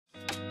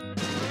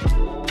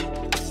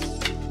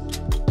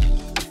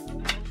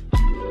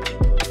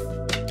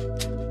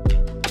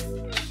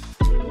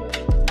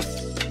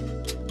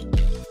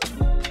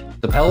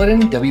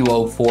Peladn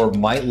WO4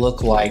 might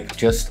look like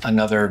just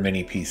another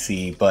mini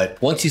PC,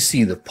 but once you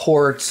see the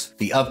ports,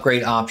 the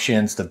upgrade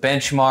options, the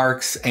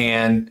benchmarks,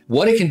 and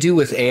what it can do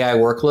with AI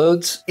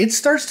workloads, it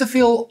starts to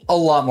feel a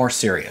lot more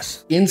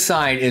serious.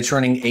 Inside, it's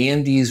running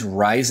AMD's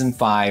Ryzen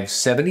 5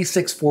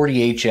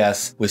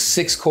 7640HS with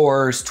 6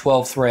 cores,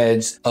 12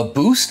 threads, a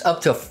boost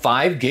up to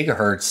 5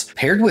 gigahertz,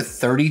 paired with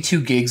 32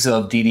 gigs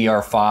of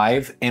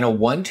DDR5 and a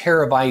 1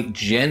 terabyte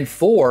Gen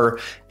 4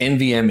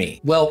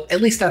 NVMe. Well,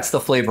 at least that's the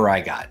flavor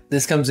I got.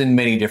 This comes in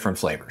many different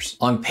flavors.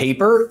 On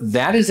paper,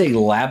 that is a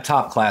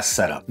laptop class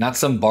setup, not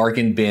some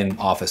bargain bin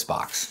office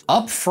box.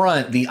 Up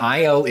front, the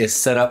I/O is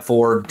set up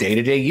for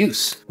day-to-day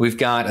use. We've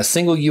got a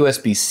single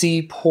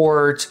USB-C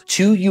port,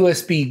 2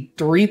 USB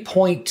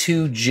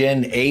 3.2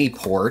 Gen A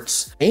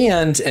ports,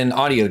 and an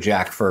audio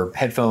jack for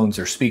headphones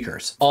or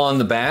speakers. On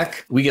the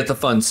back, we get the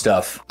fun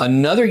stuff.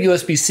 Another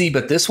USB-C,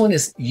 but this one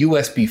is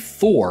USB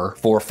 4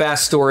 for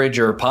fast storage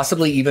or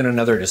possibly even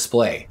another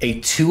display.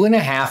 A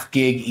 2.5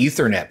 gig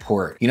Ethernet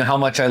port. You know how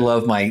much I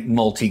love my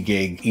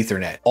multi-gig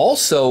Ethernet.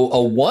 Also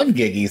a 1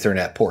 gig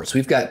Ethernet port. So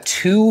we've got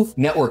 2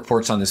 network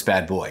ports on this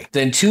bad boy.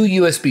 Then 2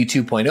 USB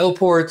 2.0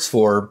 ports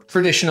for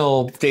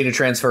traditional data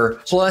transfer,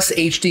 plus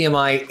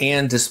HDMI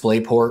and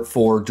DisplayPort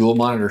for dual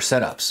monitor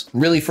setups.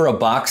 Really, for a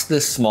box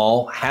this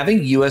small,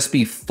 having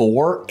USB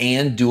 4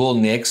 and dual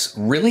NICs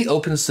really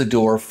opens the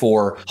door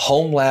for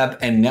home lab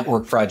and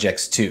network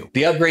projects too.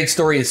 The upgrade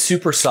story is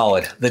super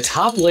solid. The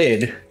top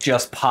lid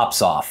just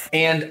pops off.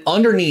 And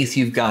underneath,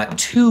 you've got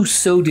 2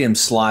 SODIMM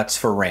slots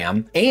for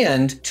RAM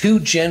and 2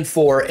 Gen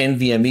 4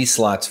 NVMe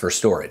slots for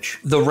storage.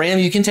 The RAM,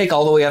 you can take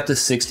all the way up to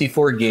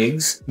 64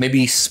 gigs,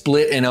 maybe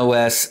split an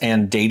OS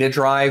and data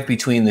drive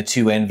between the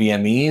 2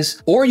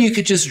 NVMe's, or you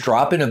could just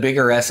drop in a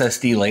bigger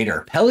SSD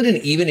later. Peladn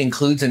even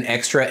includes an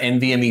extra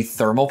NVMe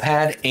thermal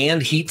pad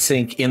and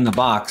heatsink in the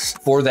box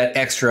for that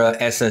extra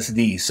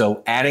SSD.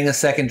 So adding a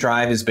second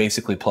drive is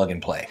basically plug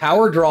and play.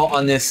 Power draw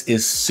on this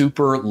is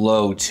super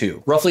low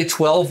too. Roughly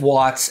 12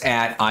 watts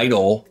at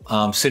idle,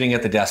 sitting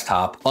at the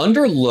desktop.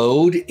 Under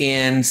load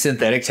in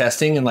synthetic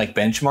testing and like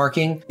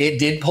benchmarking, it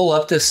did pull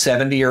up to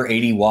 70 or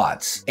 80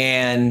 watts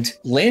and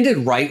landed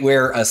right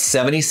where a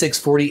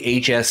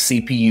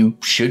 7640HS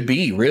CPU should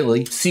be,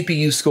 really.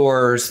 CPU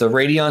scores, the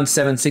Radeon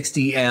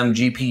 760M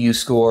GPU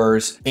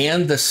scores,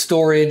 and the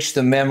storage,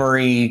 the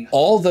memory,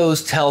 all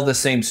those tell the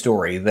same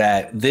story,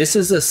 that this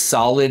is a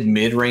solid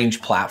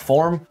mid-range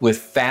platform with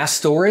fast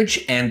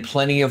storage and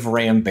plenty of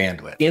RAM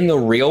bandwidth. In the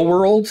real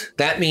world,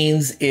 that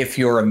means if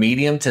you're a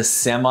medium to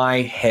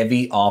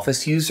semi-heavy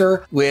office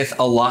user with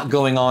a lot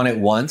going on at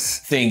once,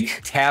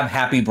 think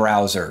tab-happy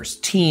browsers,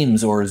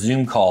 Teams or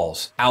Zoom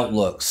calls,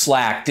 Outlook,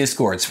 Slack,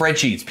 Discord,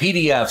 spreadsheets,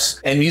 PDFs,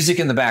 and music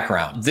in the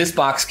background, this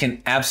box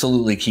can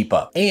absolutely keep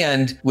up.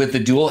 And with the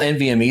dual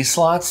NVMe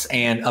slots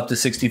and up to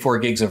 64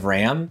 gigs of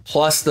RAM,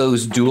 plus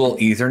those dual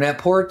Ethernet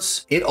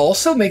ports, it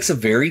also makes a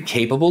very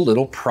capable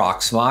little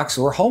Proxmox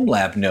or home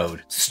lab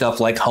node. Stuff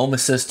like Home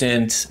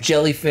Assistant,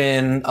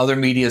 Jellyfin, other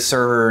media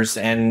servers,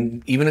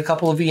 and even a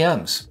couple of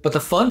VMs. But the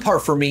fun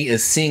part for me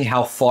is seeing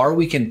how far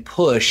we can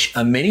push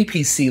a mini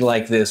PC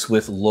like this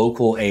with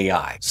local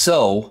AI.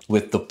 So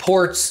with the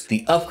ports,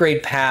 the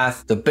upgrade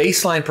path, the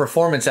baseline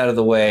performance out of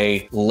the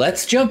way,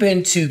 let's jump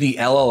into the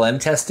LLM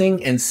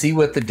testing and see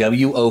what the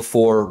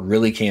WO4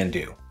 really can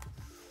do.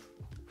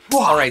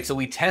 All right, so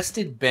we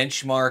tested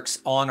benchmarks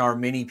on our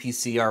mini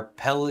PC, our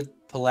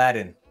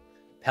Peladn,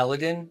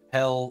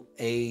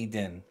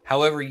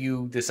 however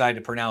you decide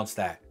to pronounce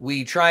that.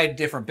 We tried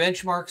different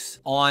benchmarks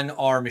on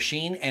our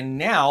machine, and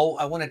now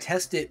I want to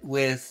test it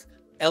with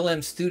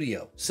LM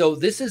Studio. So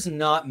this is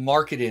not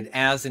marketed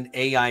as an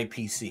AI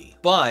PC,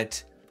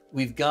 but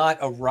we've got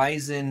a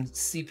Ryzen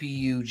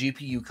CPU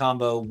GPU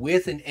combo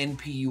with an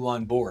NPU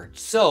on board.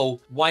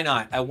 So why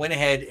not? I went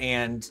ahead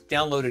and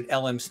downloaded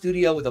LM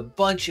Studio with a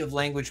bunch of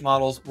language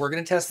models. We're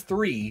going to test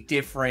 3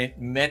 different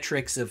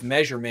metrics of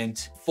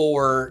measurement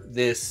for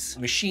this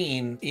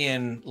machine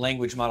in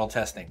language model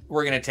testing.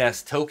 We're going to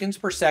test tokens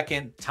per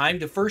second, time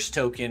to first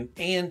token,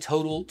 and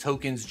total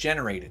tokens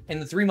generated. And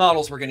the 3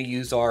 models we're going to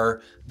use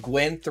are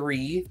Qwen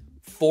 3,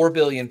 4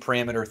 billion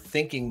parameter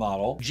thinking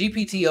model,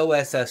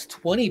 GPT-OSS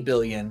 20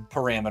 billion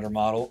parameter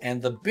model,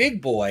 and the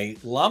big boy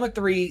Llama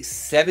 3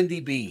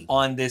 70B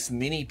on this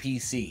mini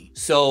PC.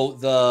 So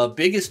the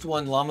biggest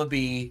one, Llama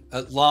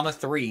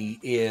 3,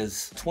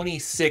 is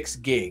 26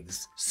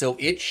 gigs. So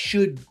it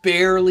should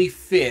barely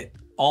fit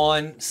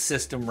on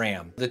system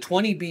RAM. The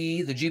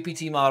 20B, the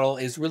GPT model,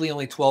 is really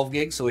only 12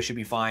 gigs, so it should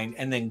be fine.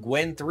 And then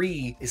Qwen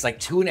 3 is like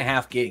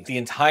 2.5 gigs. The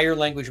entire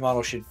language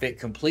model should fit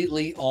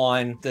completely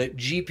on the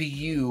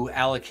GPU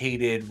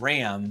allocated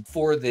RAM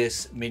for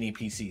this mini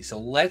PC. So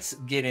let's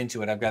get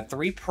into it. I've got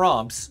 3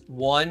 prompts.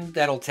 One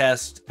that'll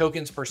test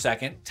tokens per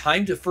second,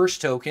 time to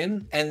first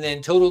token, and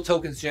then total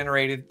tokens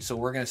generated. So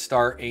we're gonna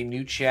start a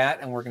new chat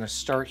and we're gonna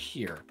start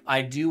here.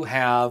 I do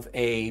have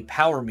a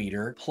power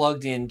meter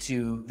plugged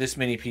into this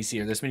mini PC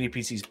or this mini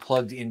PC is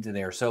plugged into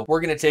there. So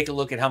we're going to take a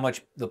look at how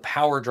much the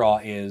power draw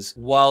is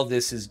while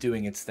this is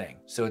doing its thing.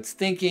 So it's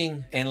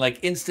thinking and like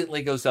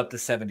instantly goes up to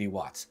 70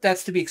 watts.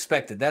 That's to be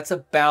expected. That's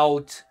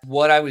about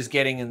what I was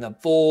getting in the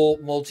full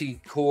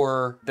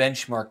multi-core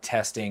benchmark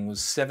testing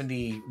was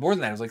 70, more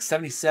than that. It was like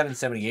 77,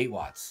 78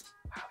 watts.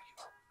 Wow,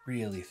 you are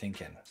really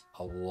thinking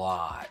a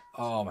lot.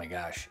 Oh my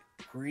gosh.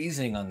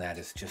 Freezing on that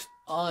is just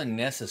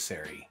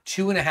unnecessary.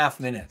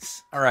 2.5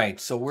 minutes. All right,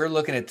 so we're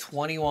looking at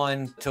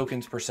 21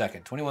 tokens per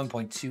second,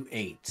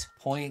 21.28,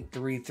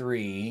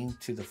 0.33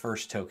 to the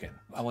first token.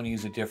 I want to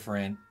use a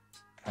different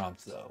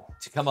prompt though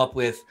to come up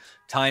with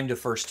time to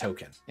first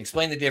token.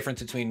 Explain the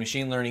difference between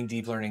machine learning,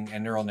 deep learning,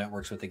 and neural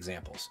networks with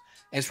examples.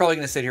 And it's probably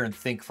going to sit here and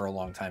think for a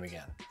long time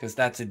again, because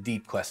that's a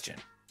deep question.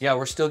 Yeah,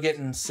 we're still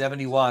getting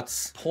 70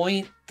 watts,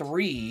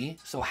 0.3,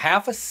 so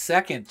half a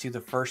second to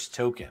the first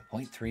token,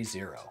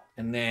 0.30.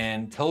 And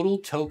then total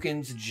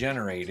tokens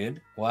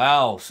generated.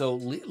 Wow, so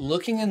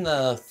looking in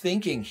the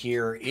thinking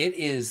here, it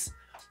is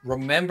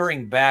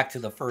remembering back to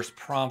the first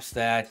prompts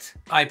that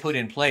I put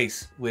in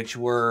place, which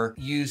were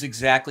use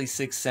exactly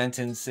 6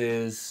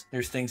 sentences.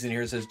 There's things in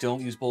here that says don't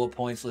use bullet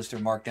points, list or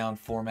markdown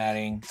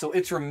formatting. So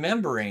it's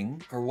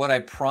remembering or what I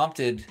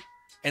prompted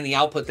and the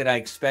output that I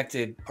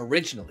expected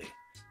originally.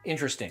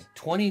 Interesting.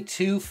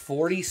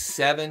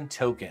 2247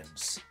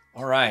 tokens.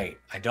 All right.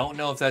 I don't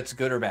know if that's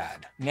good or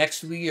bad.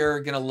 Next, we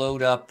are going to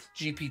load up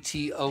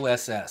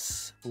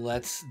GPT-OSS.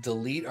 Let's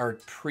delete our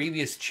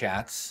previous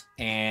chats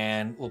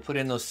and we'll put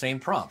in those same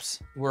prompts.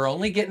 We're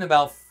only getting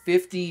about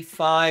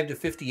 55 to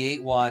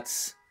 58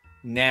 watts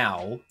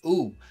now.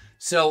 Ooh.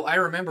 So I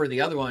remember the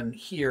other one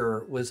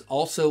here was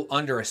also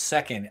under a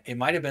second. It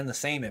might have been the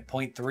same at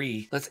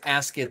 0.3. Let's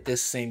ask it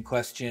this same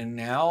question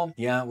now.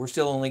 Yeah, we're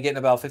still only getting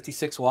about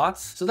 56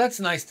 watts. So that's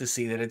nice to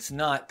see that it's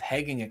not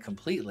pegging it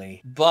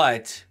completely,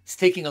 but it's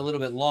taking a little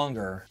bit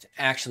longer to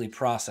actually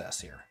process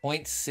here.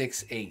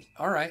 0.68.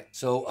 All right,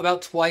 so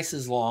about twice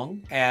as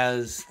long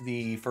as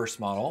the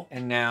first model.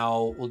 And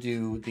now we'll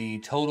do the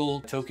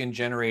total token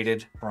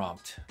generated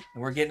prompt.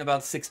 And we're getting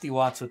about 60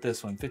 watts with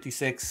this one,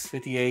 56,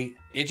 58.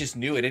 It just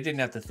knew it. It didn't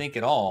have to think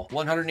at all.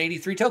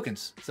 183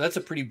 tokens. So that's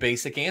a pretty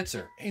basic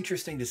answer.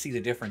 Interesting to see the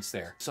difference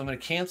there. So I'm going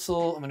to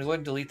cancel. I'm going to go ahead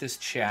and delete this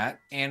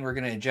chat and we're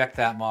going to eject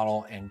that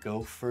model and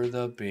go for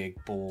the big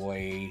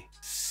boy.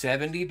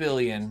 70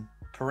 billion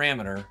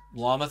parameter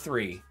Llama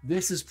 3.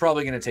 This is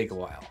probably going to take a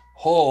while.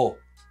 Oh,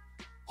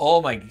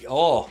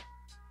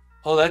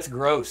 that's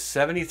gross.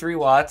 73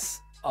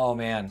 watts. Oh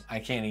man, I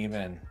can't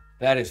even.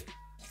 That is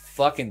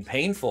fucking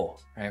painful.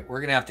 All right,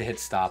 we're gonna have to hit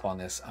stop on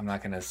this. I'm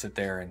not gonna sit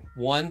there and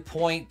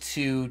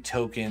 1.2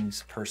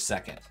 tokens per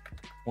second.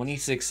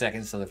 26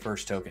 seconds to the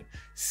first token.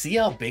 See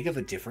how big of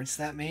a difference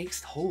that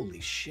makes?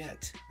 Holy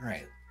shit. All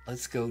right,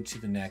 let's go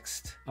to the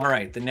next. All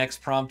right, the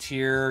next prompt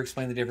here,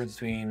 explain the difference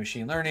between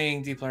machine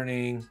learning, deep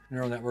learning,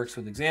 neural networks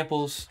with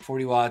examples,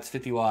 40 watts,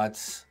 50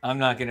 watts. I'm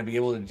not gonna be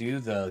able to do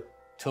the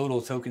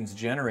total tokens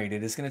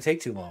generated. It's gonna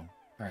take too long.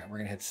 All right, we're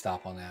gonna hit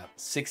stop on that.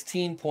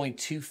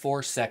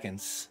 16.24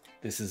 seconds.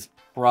 This is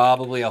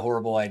probably a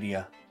horrible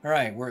idea. All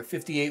right, we're at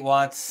 58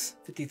 watts,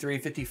 53,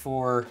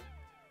 54,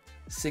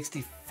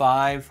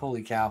 65.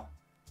 Holy cow.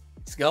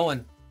 It's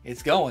going.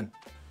 It's going.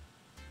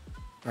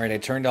 All right, I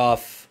turned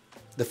off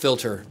the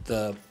filter,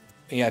 the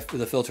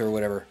filter or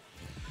whatever.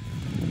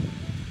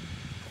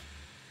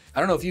 I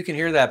don't know if you can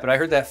hear that, but I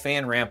heard that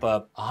fan ramp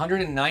up.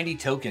 190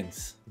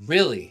 tokens.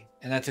 Really?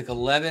 And that took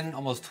 11,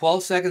 almost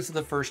 12 seconds to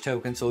the first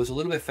token, so it was a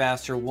little bit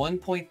faster,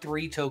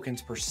 1.3 tokens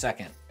per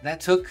second.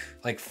 That took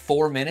like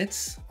 4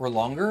 minutes or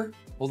longer.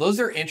 Well, those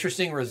are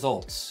interesting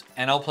results,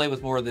 and I'll play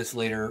with more of this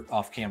later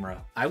off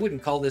camera. I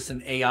wouldn't call this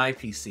an AI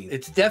PC.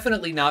 It's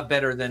definitely not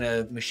better than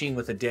a machine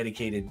with a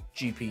dedicated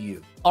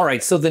GPU. All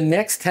right, so the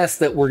next test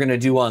that we're gonna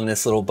do on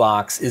this little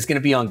box is gonna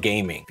be on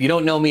gaming. If you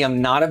don't know me,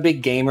 I'm not a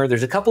big gamer.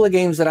 There's a couple of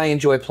games that I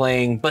enjoy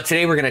playing, but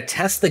today we're gonna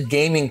test the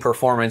gaming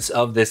performance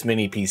of this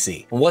mini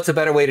PC. And what's a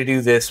better way to do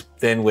this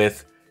than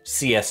with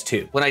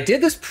CS2. When I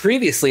did this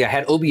previously, I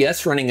had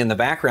OBS running in the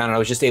background and I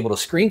was just able to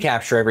screen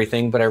capture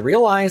everything, but I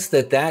realized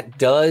that that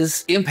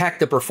does impact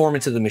the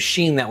performance of the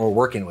machine that we're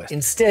working with.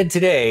 Instead,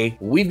 today,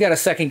 we've got a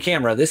second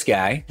camera, this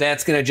guy,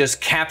 that's gonna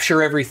just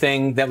capture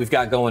everything that we've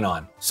got going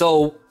on.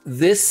 So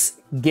this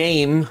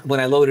game, when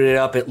I loaded it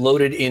up, it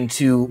loaded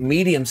into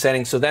medium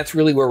settings. So that's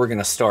really where we're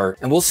gonna start.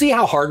 And we'll see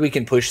how hard we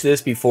can push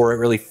this before it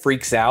really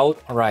freaks out.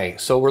 All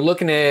right, so we're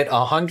looking at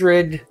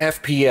 100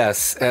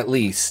 FPS at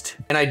least.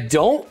 And I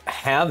don't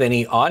have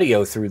any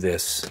audio through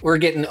this. We're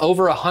getting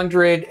over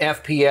 100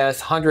 FPS,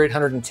 100,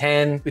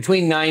 110,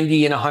 between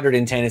 90 and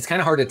 110. It's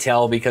kind of hard to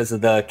tell because of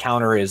the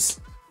counter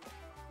is,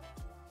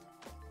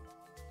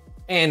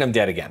 and I'm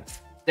dead again.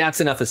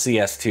 That's enough of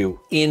CS2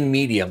 in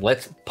medium.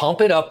 Let's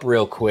pump it up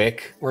real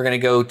quick. We're gonna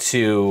go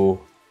to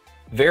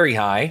very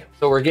high.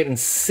 So we're getting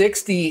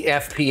 60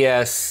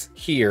 FPS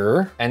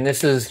here. And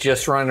this is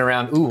just running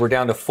around, ooh, we're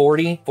down to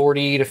 40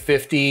 to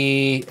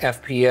 50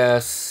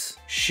 FPS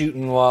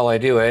shooting while I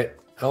do it.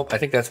 Oh, I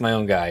think that's my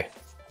own guy.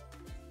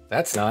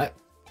 That's not.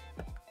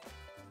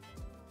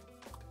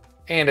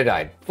 And it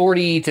died.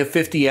 40 to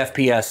 50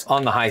 FPS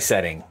on the high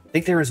setting. I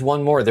think there was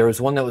one more. There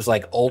was one that was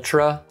like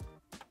ultra,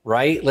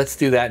 right? Let's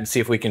do that and see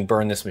if we can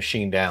burn this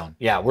machine down.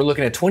 Yeah, we're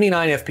looking at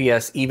 29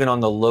 FPS even on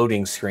the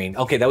loading screen.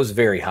 Okay, that was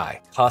very high.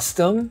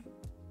 Custom.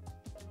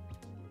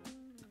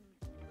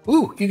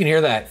 Ooh, you can hear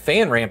that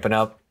fan ramping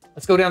up.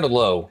 Let's go down to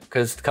low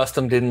because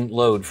custom didn't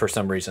load for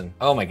some reason.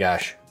 Oh my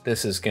gosh,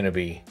 this is gonna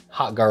be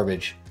hot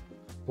garbage.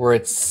 We're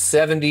at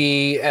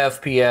 70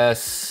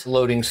 FPS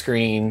loading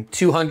screen,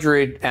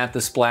 200 at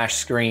the splash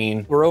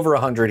screen. We're over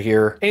 100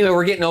 here. Anyway,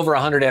 we're getting over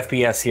 100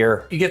 FPS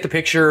here. You get the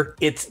picture.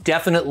 It's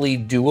definitely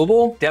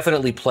doable,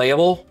 definitely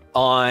playable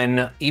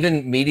on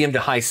even medium to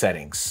high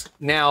settings.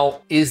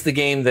 Now is the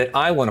game that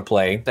I want to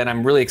play, that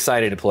I'm really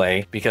excited to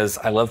play because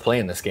I love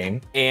playing this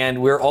game.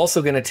 And we're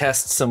also going to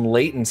test some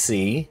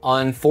latency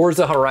on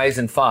Forza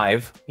Horizon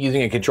 5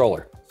 using a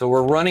controller. So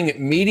we're running at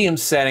medium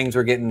settings.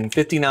 We're getting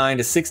 59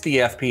 to 60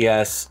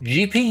 FPS.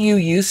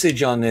 GPU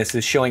usage on this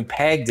is showing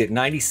pegged at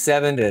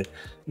 97 to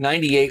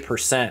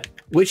 98%,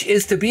 which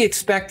is to be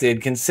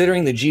expected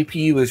considering the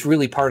GPU is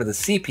really part of the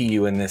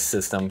CPU in this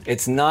system.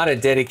 It's not a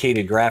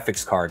dedicated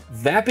graphics card.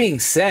 That being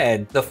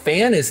said, the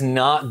fan is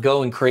not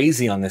going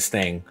crazy on this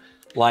thing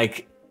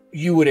like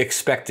you would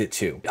expect it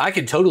to. I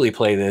could totally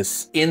play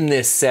this in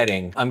this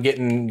setting. I'm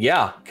getting,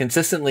 yeah,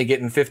 consistently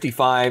getting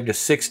 55 to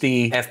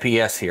 60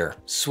 FPS here.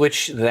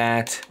 Switch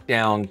that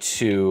down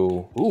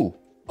to, ooh,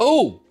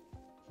 oh,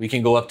 we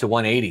can go up to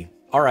 180.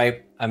 All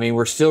right. I mean,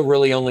 we're still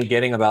really only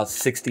getting about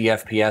 60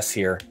 FPS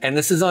here. And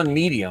this is on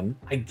medium.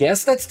 I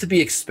guess that's to be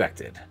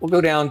expected. We'll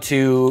go down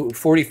to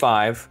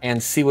 45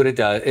 and see what it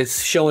does.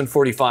 It's showing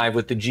 45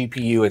 with the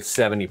GPU at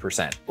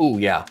 70%. Ooh,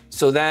 yeah.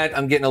 So that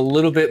I'm getting a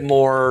little bit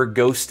more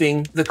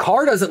ghosting. The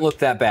car doesn't look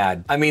that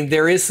bad. I mean,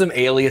 there is some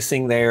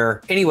aliasing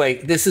there.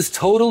 Anyway, this is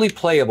totally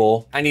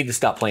playable. I need to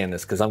stop playing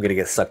this because I'm gonna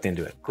get sucked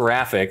into it.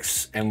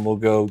 Graphics, and we'll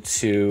go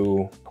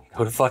to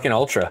fucking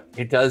Ultra.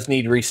 It does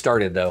need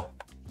restarted though.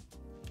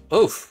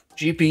 Oof.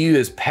 GPU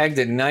is pegged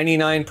at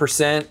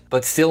 99%,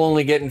 but still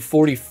only getting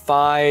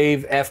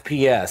 45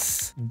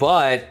 FPS.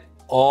 But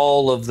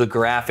all of the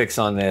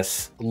graphics on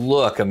this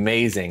look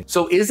amazing.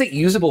 So is it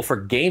usable for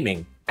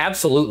gaming?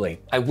 Absolutely.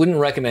 I wouldn't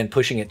recommend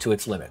pushing it to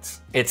its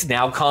limits. It's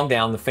now calmed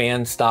down. The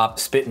fan stopped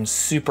spitting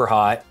super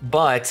hot,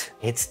 but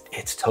it's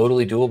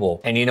totally doable.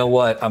 And you know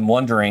what? I'm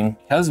wondering,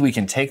 because we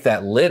can take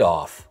that lid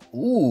off.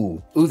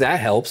 Ooh, that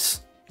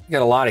helps.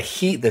 Got a lot of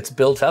heat that's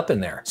built up in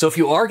there. So if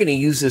you are gonna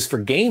use this for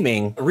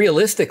gaming,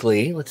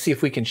 realistically, let's see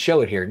if we can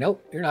show it here.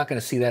 Nope, you're not gonna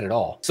see that at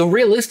all. So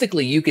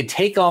realistically, you could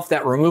take off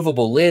that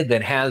removable lid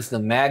that has the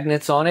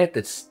magnets on it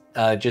that's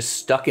just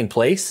stuck in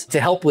place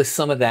to help with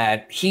some of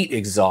that heat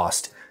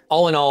exhaust.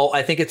 All in all,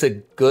 I think it's a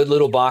good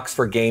little box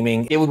for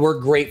gaming. It would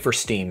work great for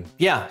Steam.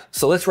 Yeah,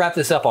 so let's wrap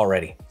this up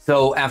already.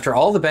 So after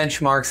all the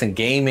benchmarks and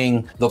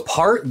gaming, the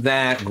part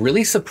that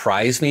really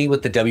surprised me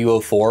with the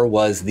WO4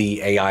 was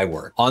the AI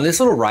work. On this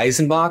little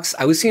Ryzen box,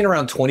 I was seeing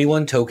around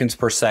 21 tokens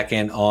per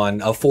second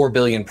on a 4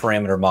 billion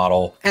parameter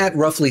model at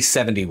roughly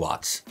 70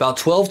 watts. About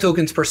 12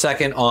 tokens per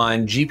second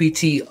on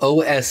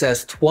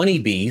GPT-OSS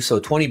 20B, so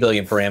 20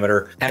 billion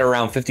parameter at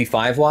around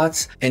 55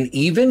 watts, and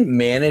even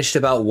managed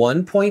about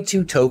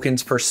 1.2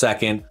 tokens per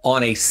second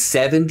on a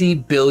 70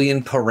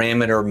 billion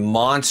parameter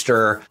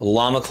monster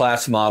Llama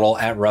class model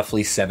at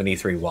roughly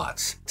 73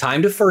 watts.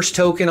 Time to first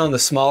token on the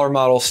smaller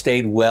model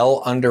stayed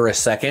well under a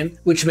second,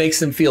 which makes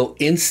them feel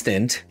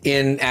instant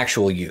in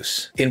actual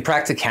use. In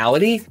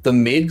practicality, the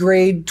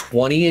mid-grade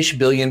 20-ish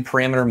billion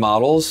parameter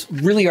models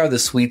really are the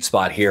sweet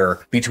spot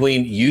here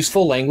between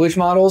useful language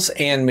models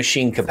and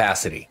machine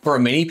capacity. For a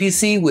mini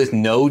PC with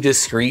no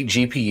discrete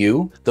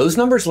GPU, those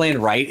numbers land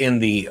right in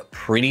the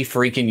pretty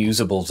freaking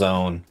usable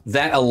zone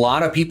that a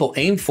lot of people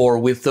aim for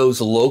with those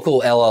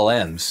local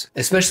LLMs,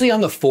 especially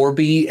on the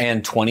 4B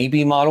and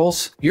 20B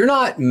models. You're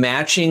not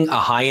matching a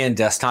high-end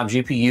desktop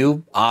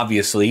GPU,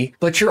 obviously,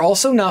 but you're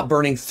also not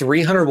burning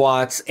 300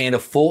 watts and a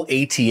full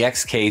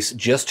ATX case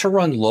just to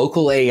run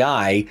local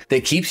AI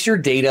that keeps your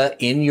data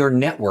in your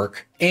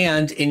network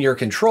and in your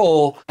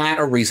control at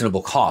a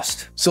reasonable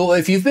cost. So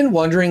if you've been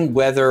wondering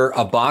whether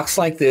a box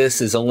like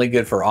this is only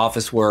good for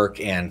office work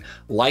and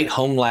light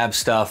home lab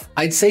stuff,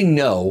 I'd say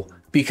no,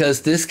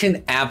 because this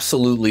can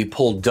absolutely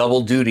pull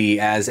double duty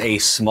as a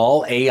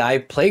small AI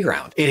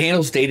playground. It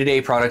handles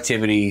day-to-day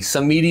productivity,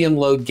 some medium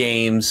load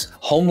games,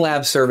 home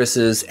lab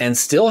services, and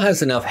still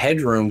has enough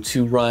headroom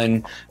to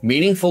run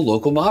meaningful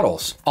local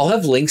models. I'll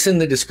have links in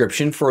the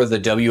description for the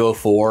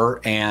WO4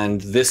 and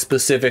this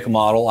specific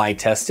model I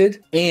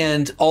tested,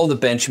 and all the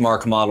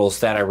benchmark models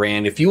that I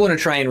ran if you want to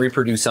try and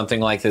reproduce something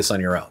like this on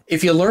your own.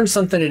 If you learned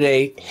something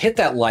today, hit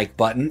that like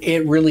button.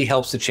 It really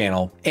helps the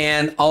channel,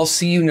 and I'll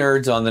see you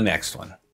nerds on the next one.